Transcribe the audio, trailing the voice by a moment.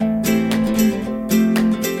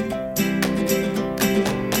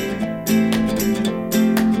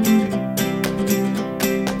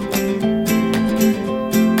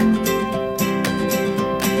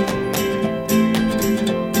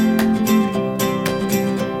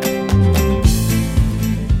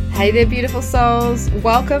Hey there, beautiful souls.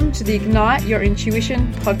 Welcome to the Ignite Your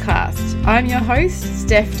Intuition podcast. I'm your host,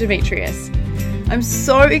 Steph Demetrius. I'm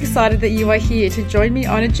so excited that you are here to join me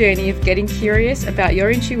on a journey of getting curious about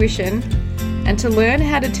your intuition and to learn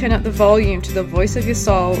how to turn up the volume to the voice of your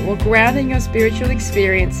soul while grounding your spiritual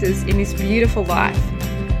experiences in this beautiful life.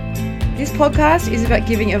 This podcast is about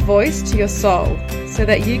giving a voice to your soul so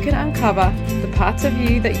that you can uncover the parts of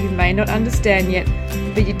you that you may not understand yet,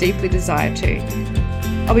 but you deeply desire to.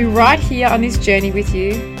 I'll be right here on this journey with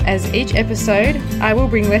you, as each episode I will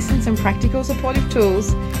bring lessons and practical supportive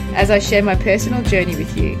tools as I share my personal journey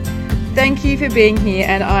with you. Thank you for being here,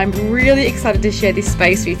 and I'm really excited to share this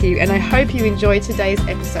space with you, and I hope you enjoy today's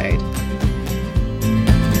episode.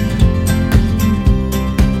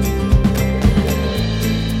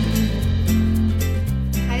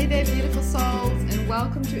 Hey there, beautiful souls, and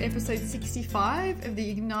welcome to episode 65 of the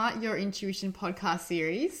Ignite Your Intuition podcast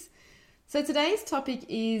series. So today's topic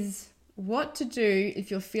is what to do if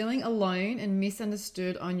you're feeling alone and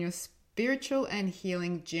misunderstood on your spiritual and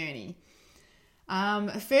healing journey.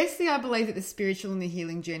 Firstly, I believe that the spiritual and the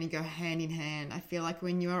healing journey go hand in hand. I feel like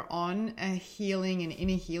when you are on a healing and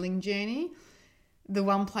inner healing journey, the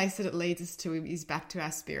one place that it leads us to is back to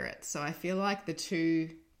our spirit. So I feel like the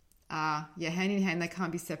two are hand in hand. They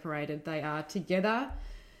can't be separated. They are together.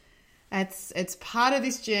 It's part of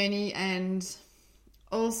this journey, and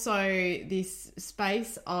also this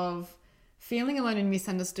space of feeling alone and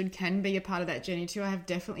misunderstood can be a part of that journey too. I have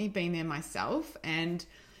definitely been there myself, and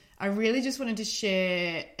I really just wanted to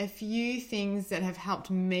share a few things that have helped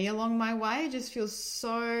me along my way. I just feel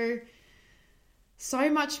so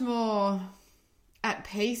much more at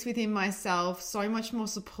peace within myself, so much more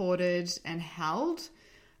supported and held,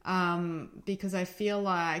 because I feel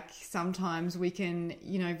like sometimes we can,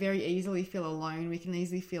 very easily feel alone. We can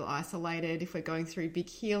easily feel isolated if we're going through big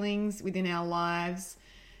healings within our lives,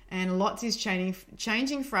 and lots is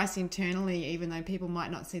changing for us internally, even though people might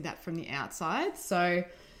not see that from the outside. So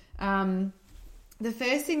the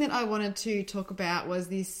first thing that I wanted to talk about was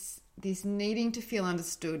this needing to feel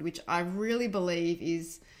understood, which I really believe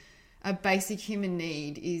is a basic human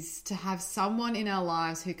need, is to have someone in our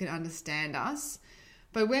lives who can understand us.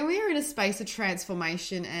 But when we are in a space of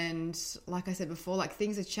transformation and, like I said before, like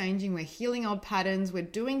things are changing, we're healing old patterns, we're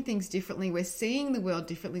doing things differently, we're seeing the world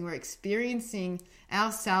differently, we're experiencing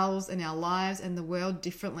ourselves and our lives and the world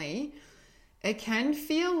differently, it can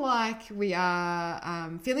feel like we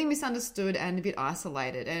are feeling misunderstood and a bit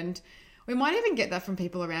isolated. And we might even get that from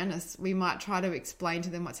people around us. We might try to explain to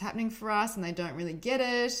them what's happening for us and they don't really get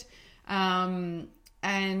it. And,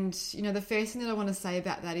 the first thing that I want to say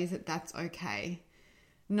about that is that that's okay.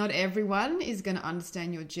 Not everyone is going to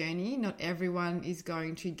understand your journey. Not everyone is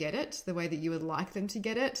going to get it the way that you would like them to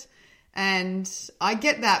get it. And I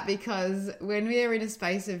get that, because when we are in a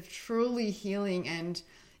space of truly healing and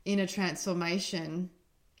inner transformation,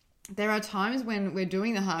 there are times when we're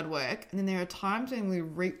doing the hard work, and then there are times when we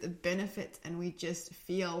reap the benefits and we just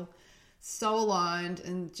feel so aligned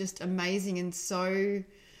and just amazing and so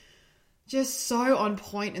on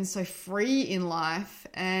point and so free in life.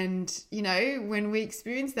 And, when we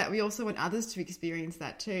experience that, we also want others to experience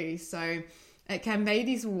that too. So it can be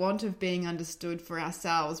this want of being understood for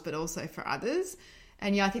ourselves, but also for others.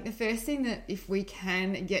 And I think the first thing that if we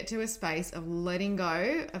can get to a space of letting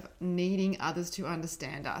go of needing others to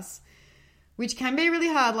understand us, which can be really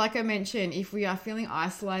hard, like I mentioned, if we are feeling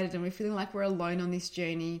isolated and we're feeling like we're alone on this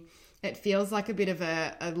journey, it feels like a bit of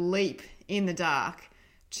a leap in the dark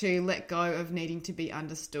to let go of needing to be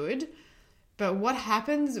understood. But what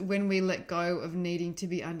happens when we let go of needing to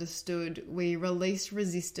be understood? We release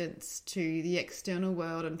resistance to the external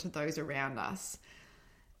world and to those around us.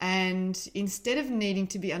 And instead of needing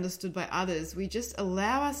to be understood by others, we just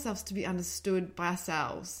allow ourselves to be understood by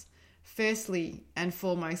ourselves. Firstly and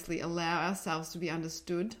foremostly, allow ourselves to be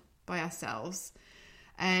understood by ourselves.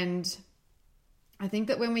 And I think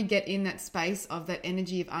that when we get in that space of that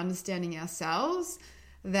energy of understanding ourselves,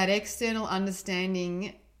 that external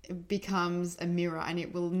understanding becomes a mirror, and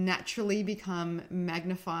it will naturally become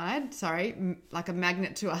magnified. Like a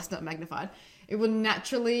magnet to us, not magnified. It will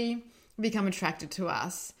naturally become attracted to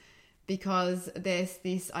us, because there's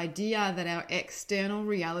this idea that our external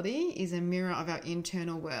reality is a mirror of our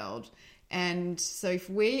internal world. And so if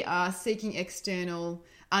we are seeking external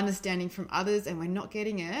understanding from others and we're not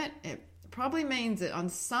getting it, it probably means that on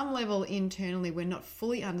some level internally we're not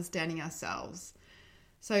fully understanding ourselves.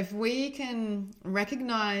 So if we can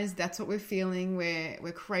recognize that's what we're feeling,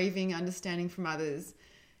 we're craving understanding from others,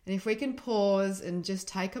 and if we can pause and just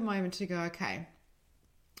take a moment to go, okay,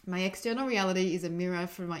 my external reality is a mirror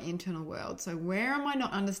for my internal world. So where am I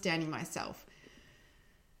not understanding myself?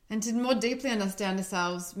 And to more deeply understand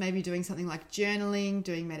ourselves, maybe doing something like journaling,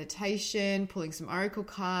 doing meditation, pulling some oracle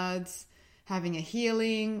cards, having a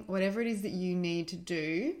healing, whatever it is that you need to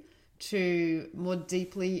do to more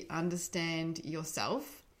deeply understand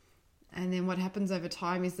yourself. And then what happens over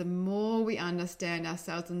time is the more we understand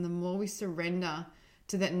ourselves and the more we surrender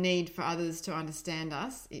to that need for others to understand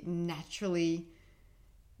us, it naturally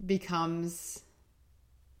becomes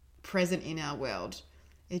present in our world.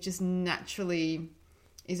 It just naturally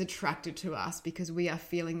is attracted to us because we are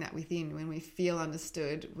feeling that within. When we feel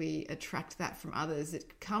understood, we attract that from others.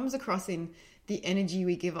 It comes across in the energy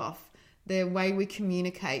we give off, the way we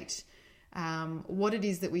communicate, what it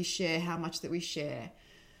is that we share, how much that we share.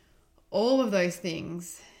 All of those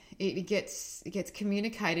things, it gets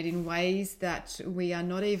communicated in ways that we are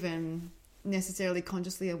not even necessarily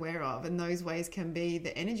consciously aware of. And those ways can be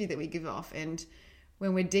the energy that we give off. And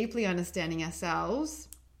when we're deeply understanding ourselves,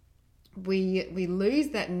 we lose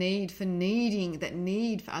that need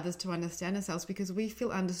for others to understand ourselves because we feel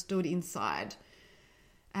understood inside.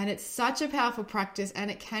 And it's such a powerful practice,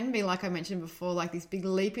 and it can be, like I mentioned before, like this big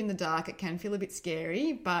leap in the dark. It can feel a bit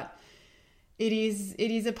scary, but it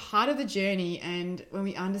is a part of the journey. And when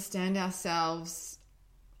we understand ourselves,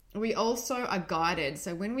 we also are guided.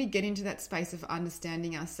 So when we get into that space of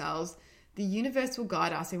understanding ourselves, the universe will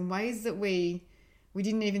guide us in ways that we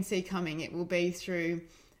didn't even see coming. It will be through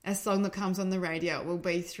a song that comes on the radio. It will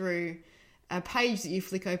be through a page that you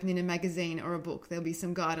flick open in a magazine or a book. There'll be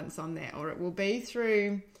some guidance on there. Or it will be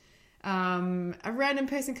through a random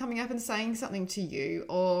person coming up and saying something to you.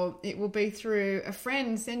 Or it will be through a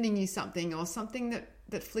friend sending you something, or something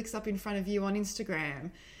that flicks up in front of you on Instagram.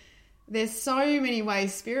 There's so many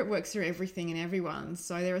ways. Spirit works through everything and everyone.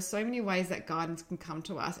 So there are so many ways that guidance can come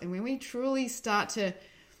to us. And when we truly start to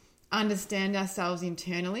understand ourselves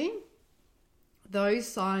internally, those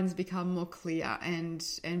signs become more clear and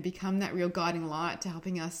become that real guiding light to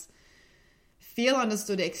helping us feel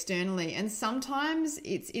understood externally. And sometimes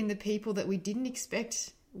it's in the people that we didn't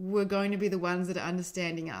expect were going to be the ones that are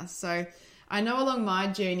understanding us. So I know along my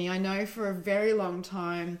journey, I know for a very long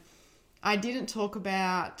time, I didn't talk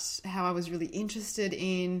about how I was really interested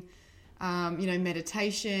in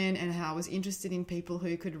meditation, and how I was interested in people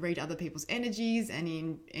who could read other people's energies, and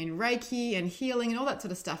in Reiki and healing and all that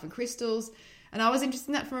sort of stuff, and crystals. And I was interested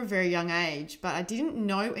in that from a very young age, but I didn't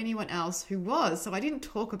know anyone else who was, so I didn't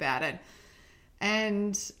talk about it.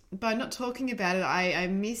 And by not talking about it, I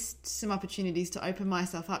missed some opportunities to open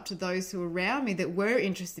myself up to those who were around me that were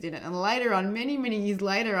interested in it. And later on, many, many years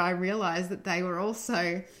later, I realized that they were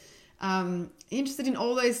also interested in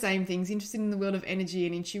all those same things, interested in the world of energy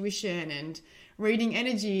and intuition and reading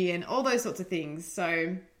energy and all those sorts of things.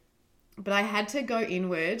 So, but I had to go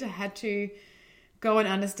inward. I had to go and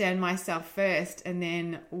understand myself first. And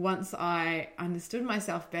then once I understood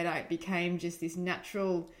myself better, it became just this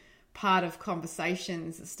natural part of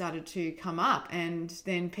conversations that started to come up. And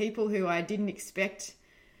then people who I didn't expect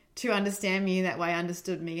to understand me in that way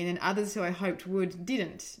understood me. And then others who I hoped would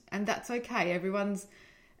didn't. And that's okay. Everyone's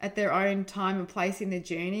at their own time and place in their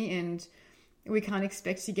journey. And we can't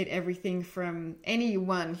expect to get everything from any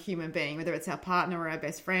one human being, whether it's our partner or our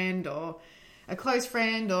best friend or a close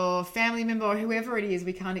friend or family member or whoever it is.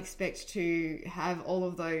 We can't expect to have all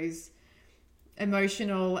of those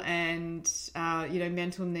emotional and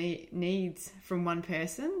mental needs from one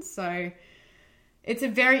person. So it's a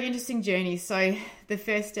very interesting journey. So the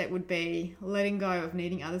first step would be letting go of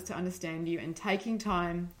needing others to understand you and taking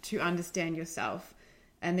time to understand yourself,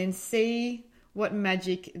 and then see what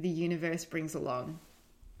magic the universe brings along.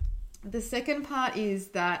 The second part is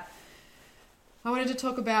that I wanted to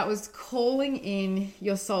talk about was calling in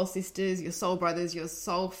your soul sisters, your soul brothers, your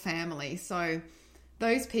soul family. So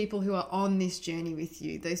those people who are on this journey with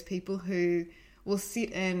you, those people who will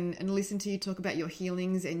sit and listen to you talk about your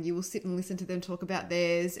healings, and you will sit and listen to them talk about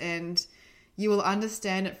theirs, and you will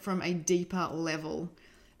understand it from a deeper level.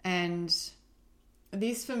 And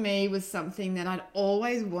this for me was something that I'd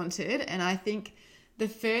always wanted. And I think the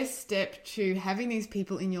first step to having these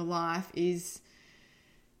people in your life is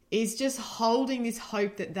just holding this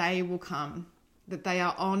hope that they will come, that they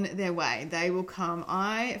are on their way. They will come.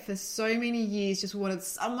 I, for so many years, just wanted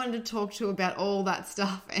someone to talk to about all that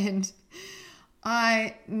stuff. And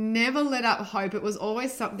I never let up hope. It was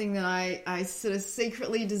always something that I sort of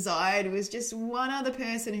secretly desired. It was just one other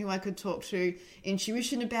person who I could talk to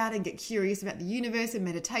intuition about and get curious about the universe and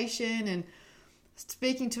meditation and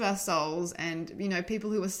speaking to our souls, and, people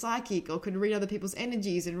who were psychic or could read other people's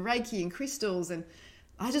energies and Reiki and crystals. And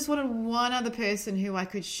I just wanted one other person who I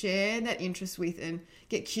could share that interest with and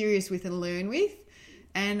get curious with and learn with.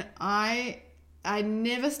 And I I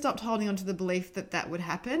never stopped holding on to the belief that that would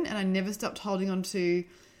happen, and I never stopped holding on to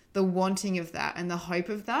the wanting of that and the hope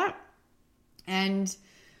of that. And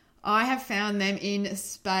I have found them in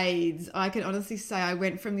spades. I can honestly say I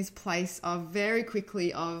went from this place of very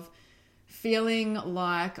quickly of feeling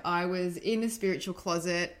like I was in the spiritual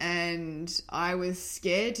closet and I was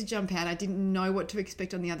scared to jump out. I didn't know what to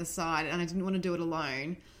expect on the other side, and I didn't want to do it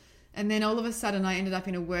alone. And then all of a sudden I ended up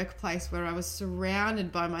in a workplace where I was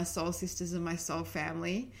surrounded by my soul sisters and my soul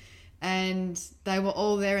family, and they were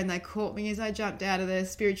all there, and they caught me as I jumped out of the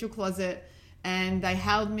spiritual closet, and they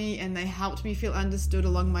held me and they helped me feel understood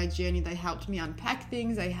along my journey. They helped me unpack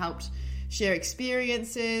things. They helped share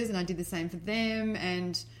experiences, and I did the same for them.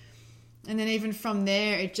 And then even from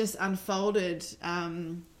there, it just unfolded,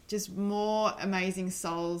 just more amazing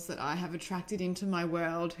souls that I have attracted into my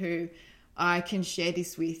world who I can share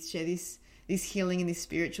this with, share this healing and this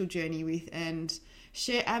spiritual journey with, and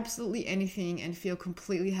share absolutely anything and feel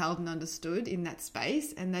completely held and understood in that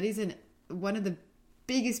space. And that is one of the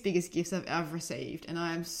biggest gifts I've received, and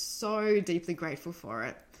I am so deeply grateful for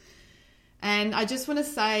it. And I just want to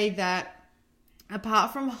say that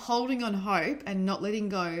apart from holding on hope and not letting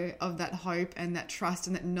go of that hope and that trust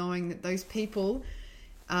and that knowing that those people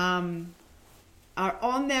are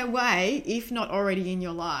on their way, if not already in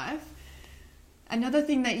your life, another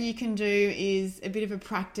thing that you can do is a bit of a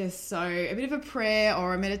practice. So a bit of a prayer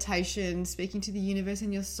or a meditation, speaking to the universe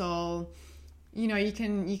and your soul. You know, you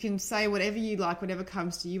can say whatever you like, whatever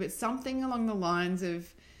comes to you, but something along the lines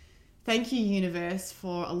of, thank you, universe,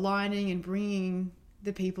 for aligning and bringing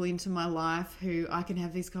the people into my life who I can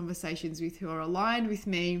have these conversations with, who are aligned with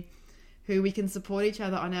me, who we can support each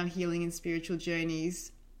other on our healing and spiritual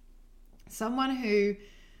journeys. Someone who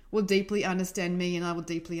will deeply understand me and I will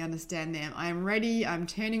deeply understand them. I am ready. I'm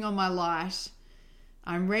turning on my light.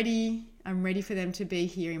 I'm ready for them to be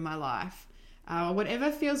here in my life.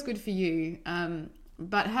 Whatever feels good for you.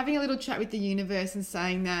 But having a little chat with the universe and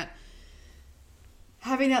saying that,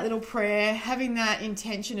 having that little prayer, having that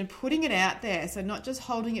intention and putting it out there. So not just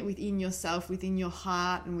holding it within yourself, within your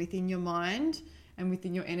heart and within your mind and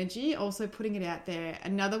within your energy, also putting it out there.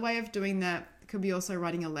 Another way of doing that could be also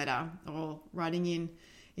writing a letter, or writing in,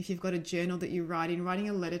 if you've got a journal that you write in, writing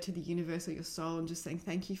a letter to the universe or your soul and just saying,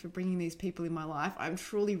 thank you for bringing these people in my life. I'm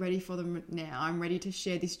truly ready for them now. I'm ready to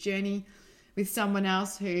share this journey with someone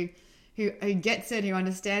else who gets it, who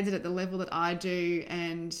understands it at the level that I do,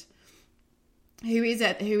 and who is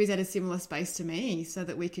at a similar space to me, so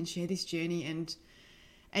that we can share this journey and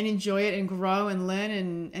enjoy it and grow and learn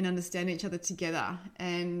and understand each other together.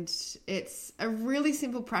 And it's a really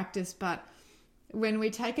simple practice, but when we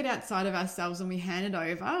take it outside of ourselves and we hand it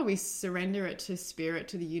over, we surrender it to spirit,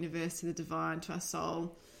 to the universe, to the divine, to our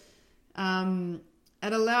soul.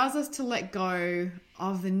 It allows us to let go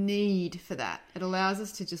of the need for that. It allows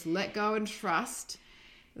us to just let go and trust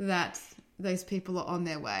that those people are on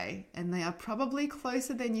their way, and they are probably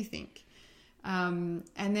closer than you think. And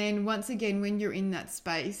then once again, when you're in that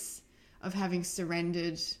space of having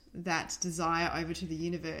surrendered that desire over to the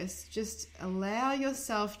universe, just allow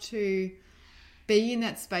yourself to be in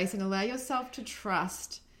that space and allow yourself to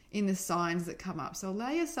trust in the signs that come up. So allow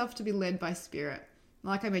yourself to be led by spirit.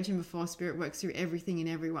 Like I mentioned before, spirit works through everything and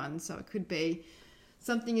everyone. So it could be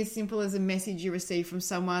something as simple as a message you receive from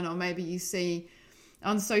someone, or maybe you see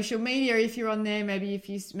on social media, if you're on there, maybe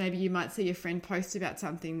you might see a friend post about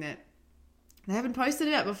something that they haven't posted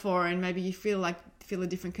about before, and maybe you feel a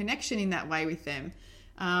different connection in that way with them.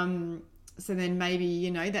 So then maybe,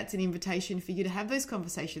 that's an invitation for you to have those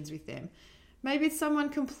conversations with them. Maybe it's someone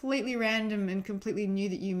completely random and completely new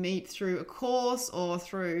that you meet through a course or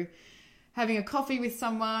through having a coffee with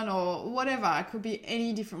someone or whatever. It could be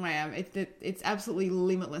any different way. It's absolutely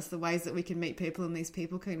limitless, the ways that we can meet people and these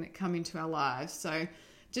people can come into our lives. So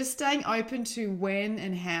just staying open to when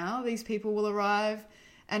and how these people will arrive,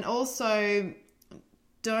 and also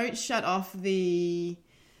don't shut off the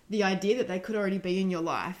idea that they could already be in your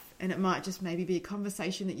life, and it might just maybe be a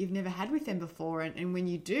conversation that you've never had with them before. And when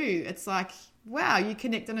you do, it's like, wow, you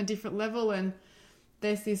connect on a different level, and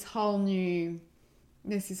there's this whole new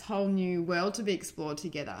world to be explored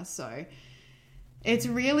together. So it's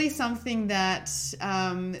really something that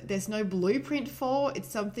there's no blueprint for. It's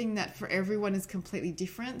something that for everyone is completely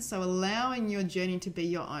different. So allowing your journey to be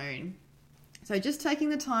your own. So just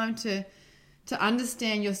taking the time to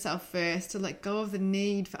understand yourself first, to let go of the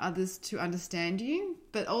need for others to understand you,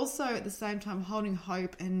 but also at the same time holding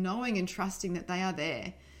hope and knowing and trusting that they are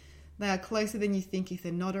there. They are closer than you think if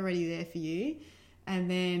they're not already there for you. And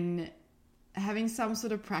then having some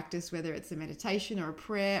sort of practice, whether it's a meditation or a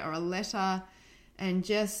prayer or a letter, and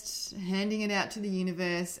just handing it out to the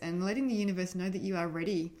universe and letting the universe know that you are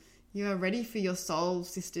ready. You are ready for your soul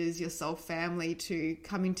sisters, your soul family to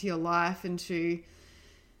come into your life and to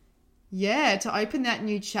open that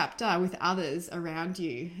new chapter with others around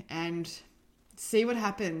you and see what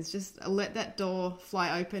happens. Just let that door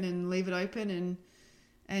fly open and leave it open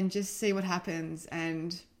and just see what happens.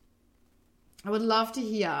 And I would love to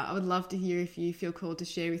hear if you feel called to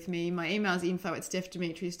share with me. My email is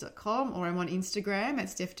info@stephdemetrius.com, or I'm on Instagram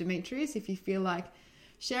 @stephdemetrius if you feel like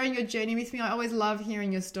sharing your journey with me. I always love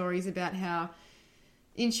hearing your stories about how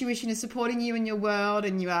intuition is supporting you in your world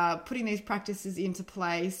and you are putting these practices into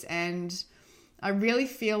place. And I really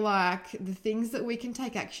feel like the things that we can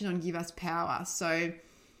take action on give us power. So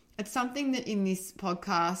it's something that in this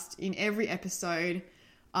podcast, in every episode,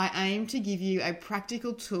 I aim to give you a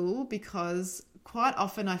practical tool, because quite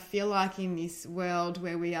often I feel like in this world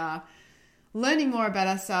where we are learning more about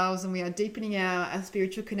ourselves and we are deepening our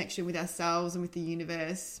spiritual connection with ourselves and with the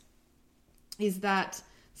universe, is that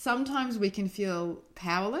sometimes we can feel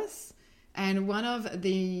powerless. And one of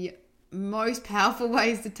the most powerful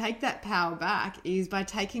ways to take that power back is by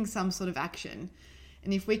taking some sort of action.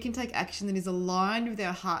 And if we can take action that is aligned with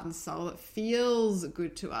our heart and soul, that feels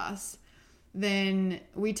good to us, then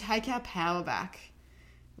we take our power back.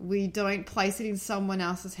 We don't place it in someone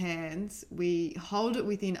else's hands. We hold it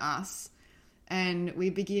within us, and we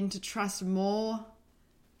begin to trust more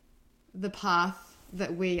the path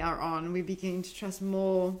that we are on. We begin to trust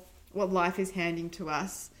more what life is handing to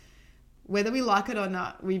us. Whether we like it or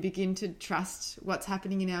not, we begin to trust what's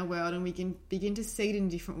happening in our world, and we can begin to see it in a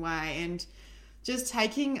different way. And just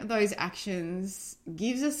taking those actions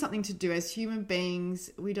gives us something to do as human beings.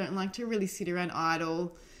 We don't like to really sit around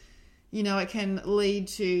idle. You know, it can lead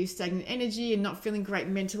to stagnant energy and not feeling great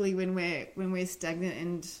mentally when we're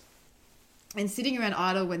stagnant and sitting around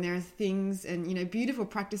idle when there are things and, you know, beautiful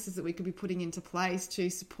practices that we could be putting into place to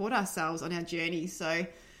support ourselves on our journey. So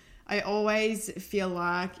I always feel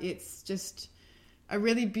like it's just a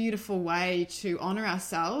really beautiful way to honor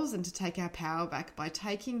ourselves and to take our power back by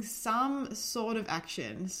taking some sort of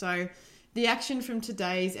action. So the action from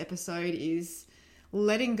today's episode is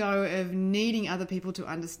letting go of needing other people to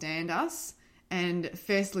understand us, and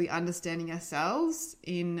firstly understanding ourselves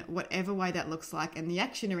in whatever way that looks like. And the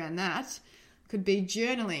action around that could be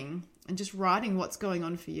journaling and just writing what's going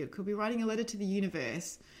on for you. It could be writing a letter to the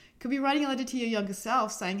universe. Could be writing a letter to your younger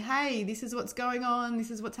self saying, hey, this is what's going on.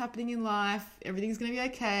 This is what's happening in life. Everything's going to be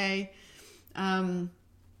okay.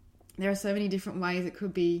 There are so many different ways. It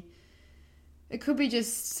could be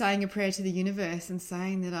just saying a prayer to the universe and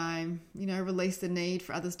saying that I'm, release the need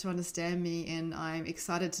for others to understand me, and I'm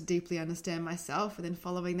excited to deeply understand myself, and then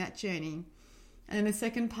following that journey. And then the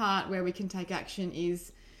second part where we can take action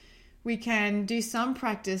is we can do some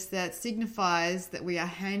practice that signifies that we are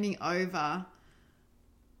handing over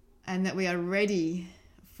and that we are ready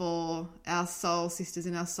for our soul sisters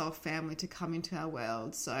and our soul family to come into our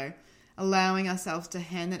world. So allowing ourselves to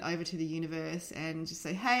hand that over to the universe and just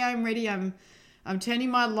say, hey, I'm ready. I'm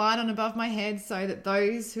turning my light on above my head so that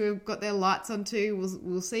those who have got their lights on too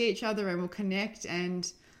will see each other and will connect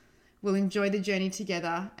and will enjoy the journey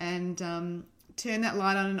together, and turn that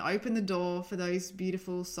light on and open the door for those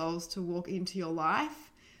beautiful souls to walk into your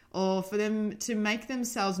life, or for them to make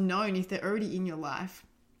themselves known if they're already in your life.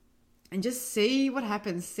 And just see what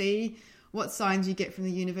happens, see what signs you get from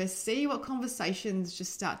the universe, see what conversations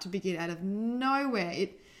just start to begin out of nowhere.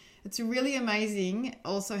 It's really amazing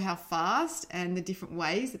also how fast and the different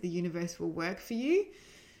ways that the universe will work for you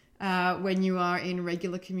when you are in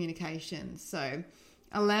regular communication. So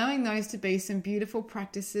allowing those to be some beautiful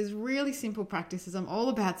practices, really simple practices. I'm all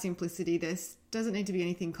about simplicity. There doesn't need to be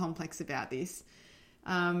anything complex about this.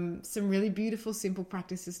 Some really beautiful, simple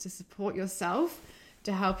practices to support yourself,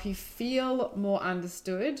 to help you feel more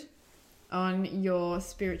understood on your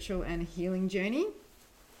spiritual and healing journey.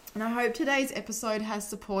 And I hope today's episode has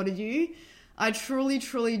supported you. I truly,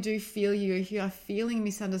 truly do feel you. If you are feeling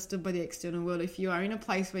misunderstood by the external world, if you are in a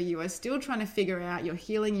place where you are still trying to figure out your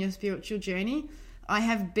healing and your spiritual journey, I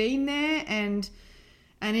have been there, and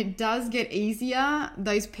it does get easier.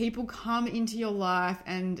 Those people come into your life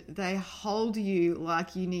and they hold you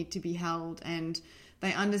like you need to be held, and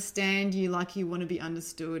they understand you like you want to be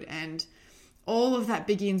understood. And all of that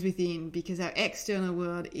begins within, because our external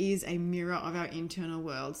world is a mirror of our internal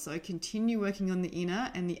world. So continue working on the inner,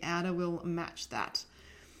 and the outer will match that.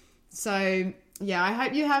 So yeah, I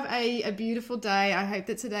hope you have a beautiful day. I hope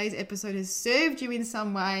that today's episode has served you in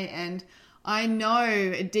some way. And I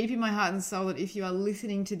know deep in my heart and soul that if you are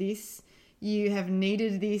listening to this, you have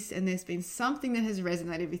needed this and there's been something that has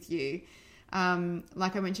resonated with you.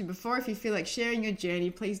 Like I mentioned before, if you feel like sharing your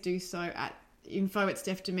journey, please do so at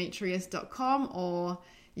info@stephdemetrius.com, or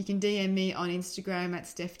you can DM me on Instagram at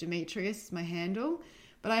stephdemetrius, my handle.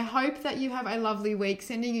 But I hope that you have a lovely week.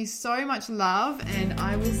 Sending you so much love, and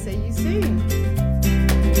I will see you soon.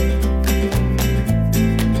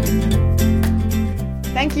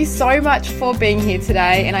 Thank you so much for being here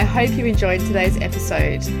today, and I hope you enjoyed today's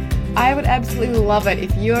episode. I would absolutely love it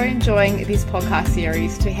if you're enjoying this podcast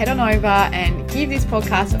series to head on over and give this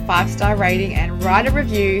podcast a 5-star rating and write a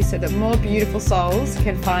review so that more beautiful souls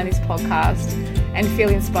can find this podcast and feel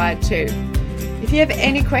inspired too. If you have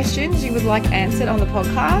any questions you would like answered on the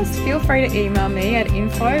podcast, feel free to email me at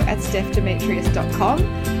info@stephdemetrius.com,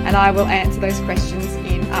 and I will answer those questions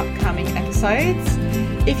in upcoming episodes.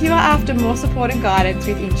 If you are after more support and guidance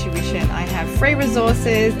with intuition, I have free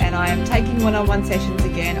resources, and I am taking one-on-one sessions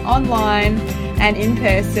again online and in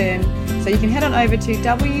person. So you can head on over to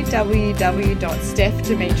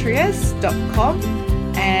www.stephdemetrius.com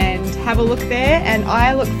and have a look there, and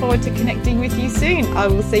I look forward to connecting with you soon. I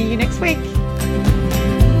will see you next week.